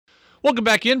Welcome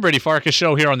back in, Brady Farkas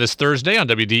Show here on this Thursday on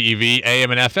WDEV, AM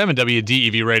and FM, and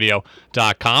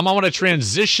WDEVradio.com. I want to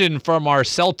transition from our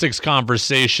Celtics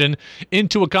conversation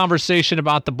into a conversation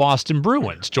about the Boston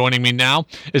Bruins. Joining me now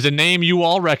is a name you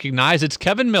all recognize. It's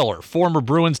Kevan Miller, former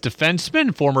Bruins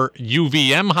defenseman, former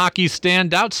UVM hockey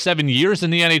standout, 7 years in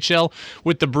the NHL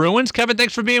with the Bruins. Kevan,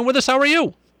 thanks for being with us. How are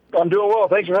you? I'm doing well.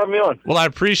 Thanks for having me on. Well, I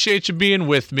appreciate you being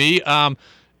with me.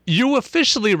 You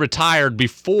officially retired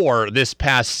before this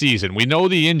past season. We know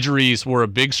the injuries were a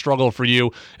big struggle for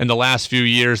you in the last few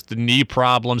years, the knee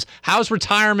problems. How's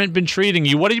retirement been treating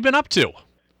you? What have you been up to?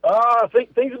 I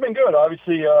think things have been good.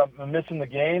 Obviously, I'm missing the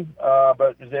game,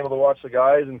 but was able to watch the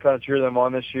guys and kind of cheer them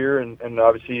on this year, and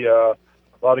obviously a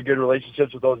lot of good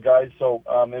relationships with those guys. So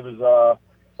it was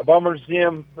a bummer to see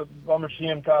them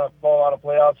kind of fall out of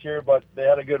playoffs here, but they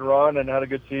had a good run and had a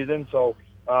good season. So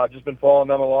just been following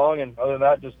them along, and other than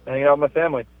that, just hanging out with my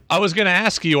family. I was going to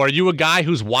ask you, are you a guy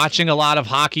who's watching a lot of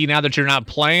hockey now that you're not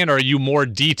playing, or are you more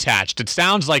detached? It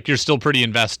sounds like you're still pretty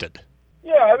invested.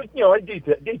 Yeah, I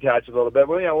detach a little bit.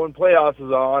 But, when playoffs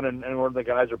is on and when the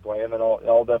guys are playing, then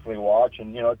I'll definitely watch.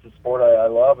 And, it's a sport I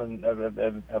love and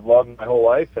have loved my whole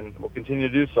life and will continue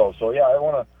to do so. So, yeah, I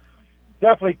want to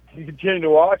definitely continue to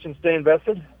watch and stay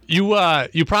invested. You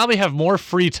probably have more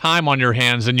free time on your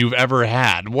hands than you've ever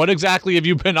had. What exactly have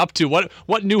you been up to?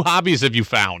 What new hobbies have you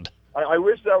found? I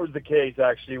wish that was the case.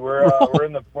 Actually, we're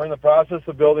in the process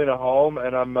of building a home,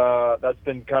 and that's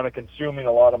been kind of consuming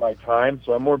a lot of my time.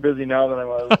 So I'm more busy now than I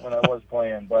was when I was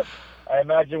playing. But I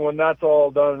imagine when that's all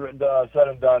done, said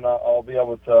and done, I'll be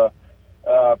able to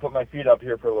put my feet up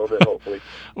here for a little bit, hopefully.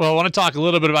 Well, I want to talk a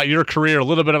little bit about your career, a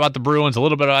little bit about the Bruins, a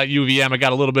little bit about UVM. I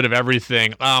got a little bit of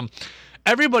everything.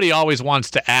 Everybody always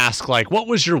wants to ask, what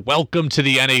was your welcome to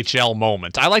the NHL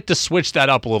moment? I like to switch that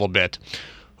up a little bit.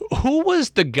 Who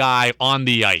was the guy on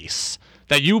the ice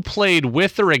that you played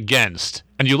with or against,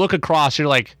 and you look across, you're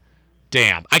like,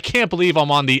 damn, I can't believe I'm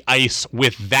on the ice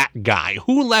with that guy?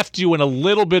 Who left you in a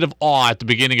little bit of awe at the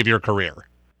beginning of your career?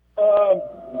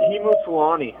 Teemu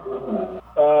Selanne.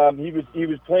 He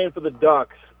was playing for the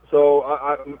Ducks. So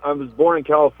I was born in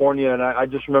California, and I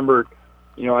just remember,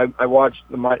 I watched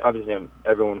obviously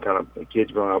everyone kind of,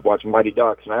 kids growing up watching Mighty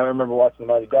Ducks, and I remember watching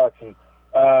the Mighty Ducks, and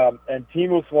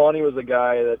Teemu Selanne was a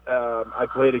guy that I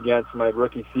played against my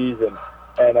rookie season,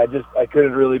 and I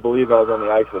couldn't really believe I was on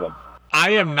the ice with him.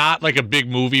 I am not a big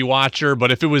movie watcher,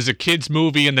 but if it was a kid's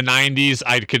movie in the 90s,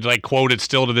 I could quote it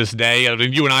still to this day. I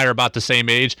mean, you and I are about the same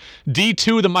age.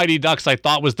 D2, the Mighty Ducks, I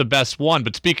thought was the best one.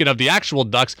 But speaking of the actual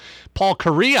Ducks, Paul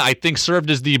Kariya, I think, served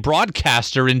as the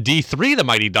broadcaster in D3, the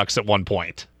Mighty Ducks, at one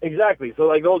point. Exactly.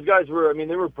 So those guys were,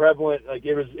 they were prevalent.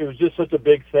 It was just such a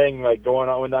big thing going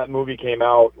on when that movie came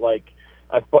out. Like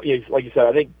you said,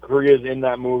 I think Kariya's in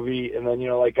that movie, and then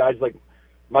guys like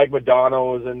Mike Madonna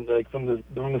was in from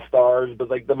the Stars, but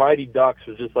the Mighty Ducks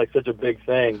was just such a big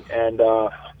thing, and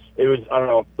it was, I don't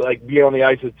know, being on the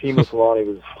ice with Teemu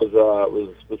Selanne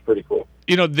was pretty cool.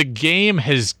 The game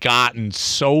has gotten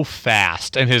so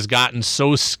fast and has gotten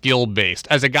so skill-based.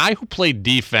 As a guy who played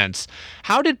defense,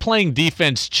 how did playing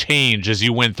defense change as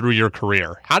you went through your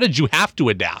career? How did you have to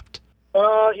adapt?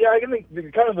 I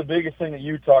think kind of the biggest thing that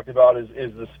you talked about is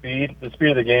the speed. The speed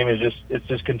of the game is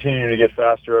just continuing to get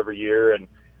faster every year, and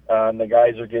the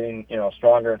guys are getting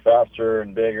stronger and faster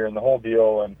and bigger and the whole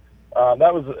deal. And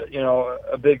that was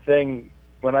a big thing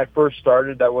when I first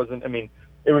started. That wasn't.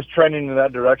 It was trending in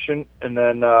that direction, and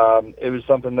then it was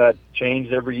something that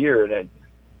changed every year. And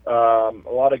a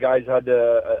lot of guys had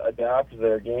to adapt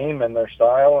their game and their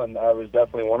style, and I was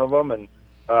definitely one of them. And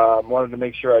wanted to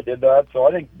make sure I did that. So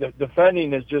I think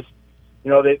defending is just,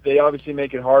 they obviously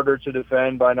make it harder to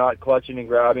defend by not clutching and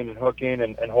grabbing and hooking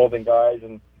and holding guys.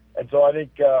 And so I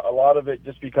think a lot of it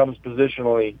just becomes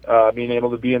positionally, being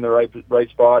able to be in the right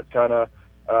spot, kind of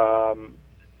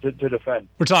to defend.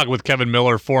 We're talking with Kevan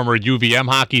Miller, former UVM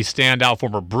hockey standout,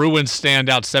 former Bruins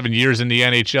standout, 7 years in the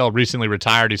NHL, recently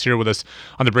retired. He's here with us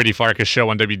on the Brady Farkas Show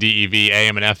on WDEV,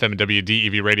 AM and FM, and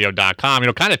WDEVradio.com.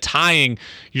 Kind of tying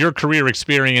your career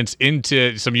experience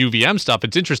into some UVM stuff.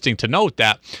 It's interesting to note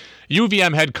that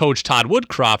UVM head coach Todd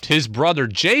Woodcroft, his brother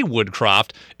Jay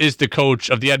Woodcroft, is the coach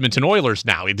of the Edmonton Oilers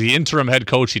now. The interim head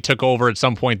coach. He took over at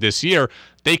some point this year.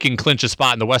 They can clinch a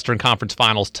spot in the Western Conference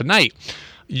Finals tonight.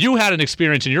 You had an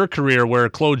experience in your career where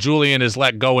Claude Julien is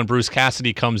let go and Bruce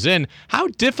Cassidy comes in. How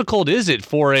difficult is it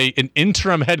for an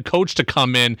interim head coach to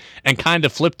come in and kind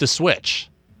of flip the switch?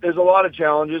 There's a lot of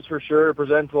challenges, for sure. It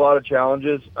presents a lot of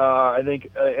challenges. I think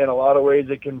in a lot of ways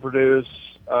it can produce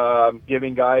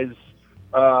giving guys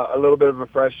a little bit of a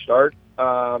fresh start.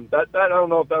 That I don't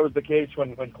know if that was the case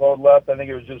when Claude left. I think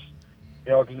it was just,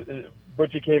 'cause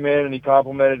Butchie came in and he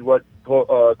complimented what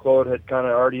Claude had kind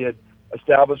of already had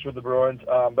established with the Bruins.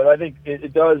 But I think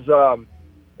it is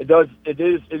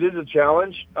a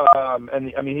challenge.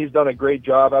 And I mean, he's done a great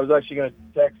job. I was actually going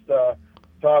to text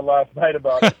Todd last night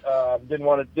about it. Didn't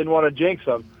want to jinx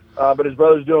him. But his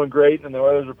brother's doing great, and the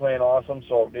Oilers are playing awesome,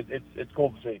 so it's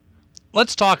cool to see.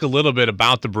 Let's talk a little bit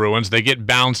about the Bruins. They get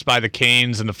bounced by the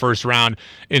Canes in the first round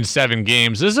in 7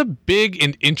 games. This is a big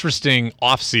and interesting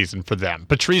offseason for them.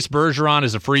 Patrice Bergeron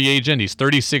is a free agent. He's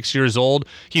 36 years old.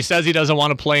 He says he doesn't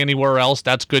want to play anywhere else.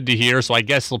 That's good to hear, so I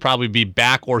guess he'll probably be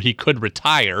back or he could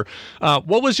retire.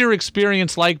 What was your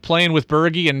experience like playing with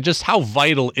Bergie, and just how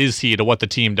vital is he to what the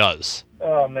team does?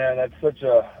 Oh, man,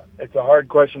 it's a hard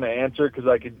question to answer because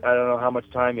I don't know how much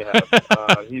time you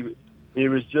have. He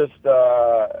was just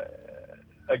a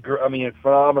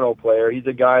phenomenal player. He's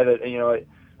a guy that,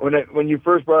 when you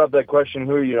first brought up that question,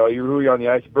 who are you on the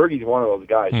ice? Bergie's one of those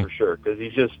guys for sure, because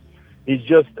he's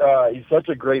such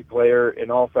a great player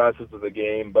in all facets of the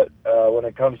game. But when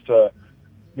it comes to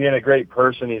being a great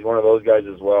person, he's one of those guys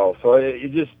as well. So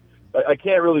I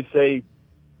can't really say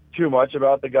too much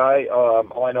about the guy.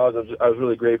 All I know is I was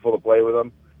really grateful to play with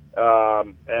him. I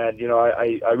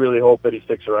really hope that he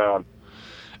sticks around.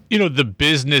 The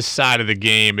business side of the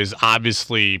game is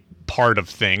obviously part of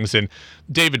things, and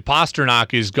David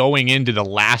Pastrnak is going into the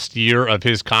last year of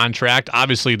his contract.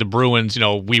 Obviously, the Bruins,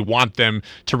 we want them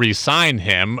to re-sign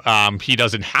him. He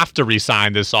doesn't have to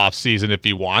re-sign this offseason if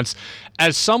he wants.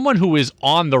 As someone who is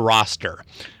on the roster,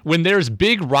 when there's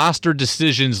big roster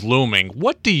decisions looming,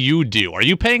 what do you do? Are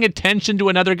you paying attention to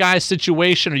another guy's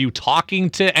situation? Are you talking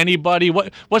to anybody?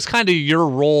 What's kind of your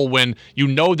role when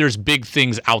there's big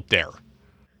things out there?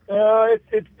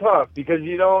 It's tough because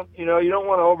you don't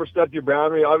want to overstep your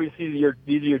boundary. Obviously,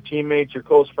 these are your teammates, your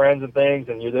close friends and things,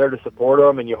 and you're there to support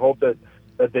them, and you hope that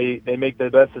they make the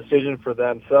best decision for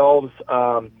themselves.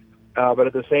 But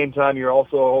at the same time, you're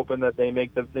also hoping that they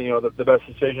make the best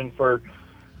decision for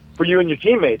you and your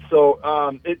teammates. So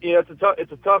it's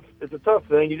a tough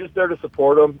thing. You're just there to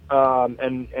support them.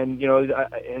 And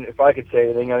if I could say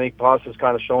anything, I think Pasta's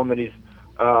kind of shown that he's.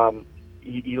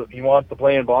 He wants to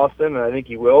play in Boston, and I think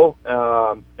he will.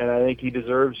 And I think he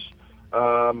deserves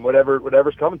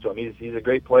whatever's coming to him. He's a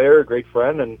great player, a great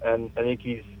friend, and I think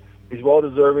he's well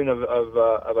deserving of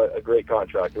a great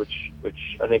contract, which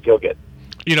I think he'll get.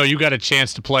 You got a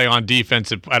chance to play on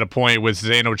defense at a point with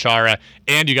Zdeno Chara,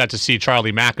 and you got to see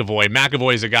Charlie McAvoy.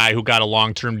 McAvoy is a guy who got a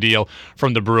long-term deal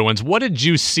from the Bruins. What did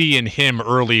you see in him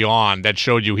early on that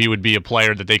showed you he would be a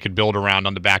player that they could build around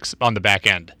on the back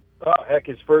end? Oh, heck,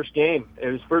 his first game.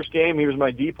 His first game, he was my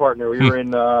D partner. We were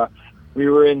in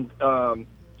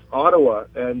Ottawa,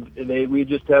 and we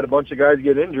just had a bunch of guys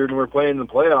get injured, and we're playing the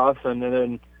playoffs, and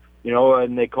then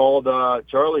and they called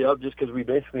Charlie up just because we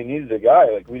basically needed a guy.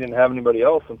 Like, we didn't have anybody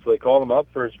else, and so they called him up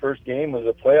for his first game. It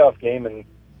was a playoff game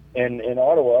in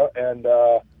Ottawa, and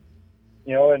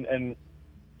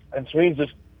Sweens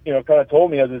just kind of told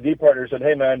me as a D partner, said,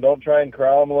 "Hey man, don't try and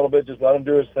corral him a little bit. Just let him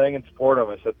do his thing and support him."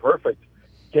 I said, "Perfect."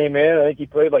 Came in, I think he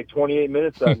played like 28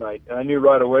 minutes that night, and I knew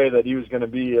right away that he was going to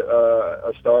be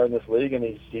a star in this league, and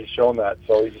he's shown that.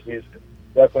 So he's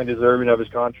definitely deserving of his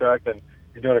contract, and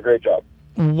he's doing a great job.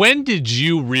 When did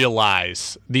you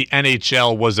realize the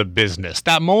NHL was a business?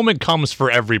 That moment comes for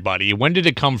everybody. When did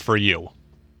it come for you?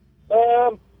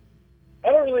 I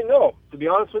don't really know. To be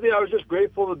honest with you, I was just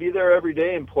grateful to be there every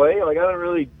day and play. Like, I didn't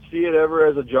really see it ever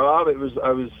as a job. I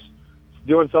was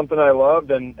doing something I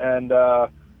loved, and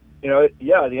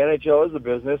the NHL is a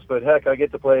business, but heck, I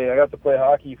got to play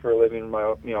hockey for a living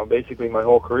basically my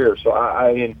whole career. So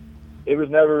I mean, it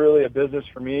was never really a business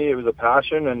for me. It was a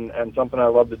passion and something I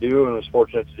loved to do and was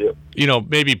fortunate to do.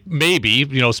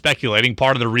 Maybe, speculating,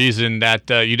 part of the reason that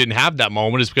you didn't have that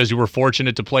moment is because you were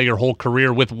fortunate to play your whole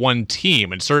career with one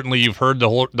team. And certainly you've heard the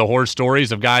horror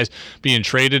stories of guys being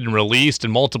traded and released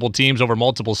in multiple teams over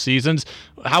multiple seasons.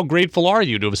 How grateful are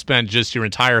you to have spent just your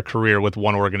entire career with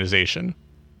one organization?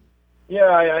 Yeah,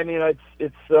 I mean,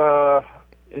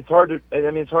 it's hard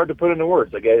to put into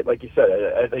words. Like you said,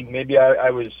 I think maybe I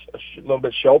was a little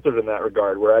bit sheltered in that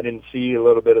regard, where I didn't see a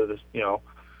little bit of this,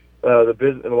 the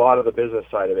business, a lot of the business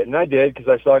side of it, and I did because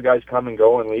I saw guys come and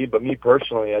go and leave. But me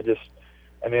personally, I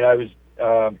was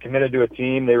committed to a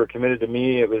team. They were committed to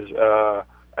me. It was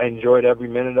I enjoyed every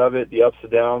minute of it, the ups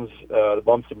and downs, the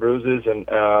bumps and bruises, and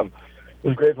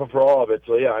was grateful for all of it.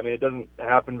 So yeah, I mean, it doesn't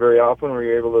happen very often where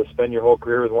you're able to spend your whole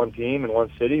career with one team in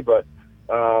one city, but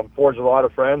forged a lot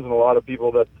of friends and a lot of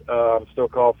people that still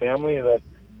call family in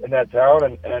that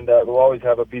town, and will always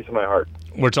have a piece of my heart.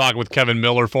 We're talking with Kevan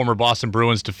Miller, former Boston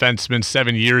Bruins defenseman,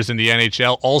 7 years in the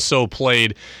NHL, also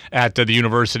played at the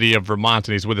University of Vermont,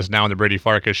 and he's with us now on the Brady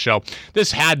Farkas Show.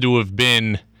 This had to have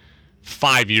been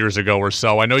 5 years ago or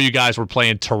so. I know you guys were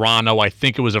playing Toronto. I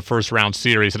think it was a first-round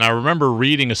series, and I remember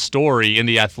reading a story in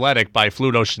The Athletic by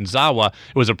Fluto Shinzawa.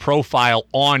 It was a profile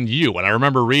on you, and I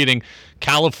remember reading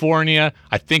California,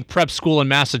 I think prep school in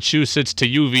Massachusetts to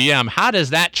UVM. How does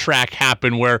that track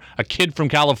happen where a kid from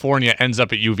California ends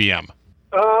up at UVM?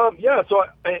 Yeah, so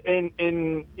I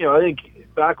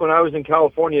think back when I was in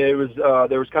California, it was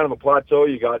there was kind of a plateau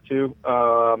you got to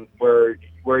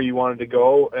where you wanted to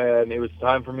go, and it was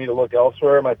time for me to look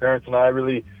elsewhere. My parents and I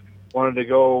really wanted to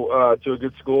go to a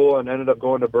good school, and ended up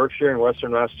going to Berkshire in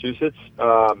Western Massachusetts.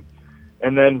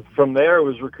 And then from there,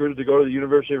 was recruited to go to the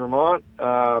University of Vermont.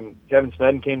 Kevin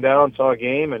Snedden came down, saw a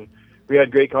game, and we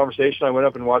had great conversation. I went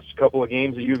up and watched a couple of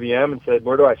games at UVM and said,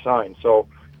 "Where do I sign?" So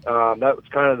that was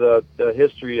kind of the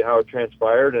history of how it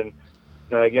transpired. And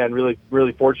again, really,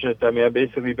 really fortunate. I mean, I've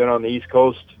basically been on the East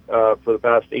Coast for the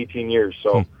past 18 years.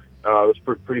 So it was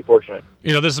pretty fortunate.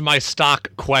 You know, this is my stock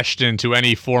question to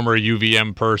any former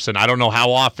UVM person. I don't know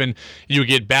how often you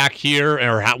get back here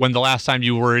or when the last time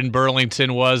you were in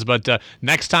Burlington was, but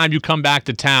next time you come back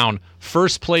to town,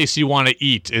 first place you want to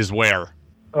eat is where?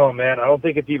 Oh, man, I don't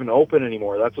think it's even open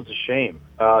anymore. That's what's a shame.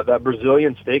 That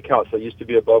Brazilian steakhouse that used to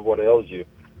be above What Ails You,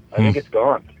 I think it's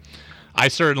gone.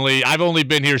 I've only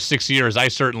been here 6 years. I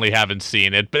certainly haven't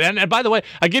seen it. But and by the way,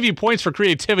 I give you points for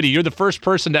creativity. You're the first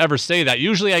person to ever say that.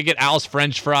 Usually I get Al's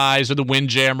French Fries or the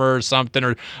Windjammer or something,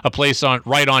 or a place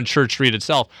right on Church Street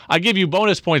itself. I give you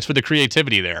bonus points for the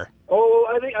creativity there. Oh,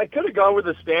 I think I could have gone with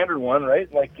the standard one,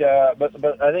 right? Like,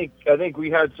 but I think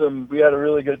we had a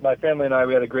really good. My family and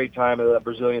we had a great time at that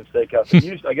Brazilian steakhouse.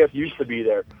 It used to be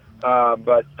there,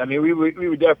 but I mean, we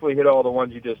would definitely hit all the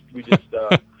ones you just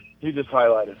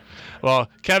highlighted. Well,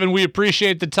 Kevan, we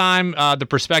appreciate the time, the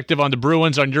perspective on the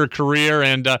Bruins, on your career,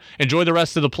 and enjoy the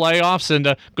rest of the playoffs,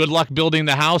 and good luck building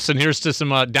the house, and here's to some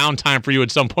downtime for you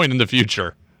at some point in the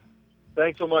future.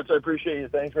 Thanks so much. I appreciate you.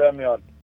 Thanks for having me on.